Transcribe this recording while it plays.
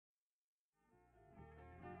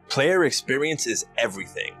Player experience is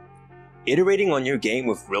everything. Iterating on your game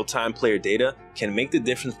with real-time player data can make the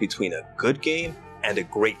difference between a good game and a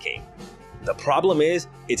great game. The problem is,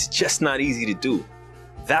 it's just not easy to do.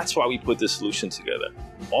 That's why we put this solution together.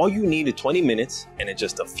 All you need is 20 minutes, and in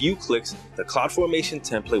just a few clicks, the CloudFormation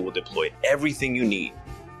template will deploy everything you need.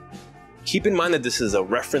 Keep in mind that this is a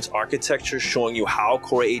reference architecture showing you how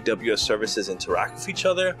core AWS services interact with each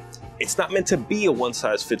other. It's not meant to be a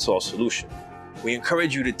one-size-fits-all solution. We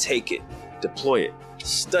encourage you to take it, deploy it,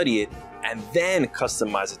 study it, and then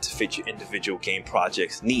customize it to fit your individual game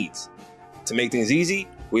project's needs. To make things easy,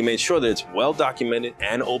 we made sure that it's well documented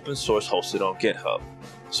and open source hosted on GitHub.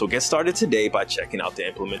 So get started today by checking out the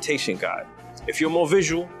implementation guide. If you're more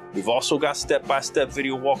visual, we've also got step-by-step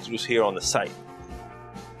video walkthroughs here on the site.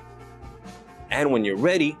 And when you're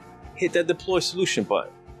ready, hit that deploy solution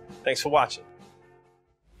button. Thanks for watching.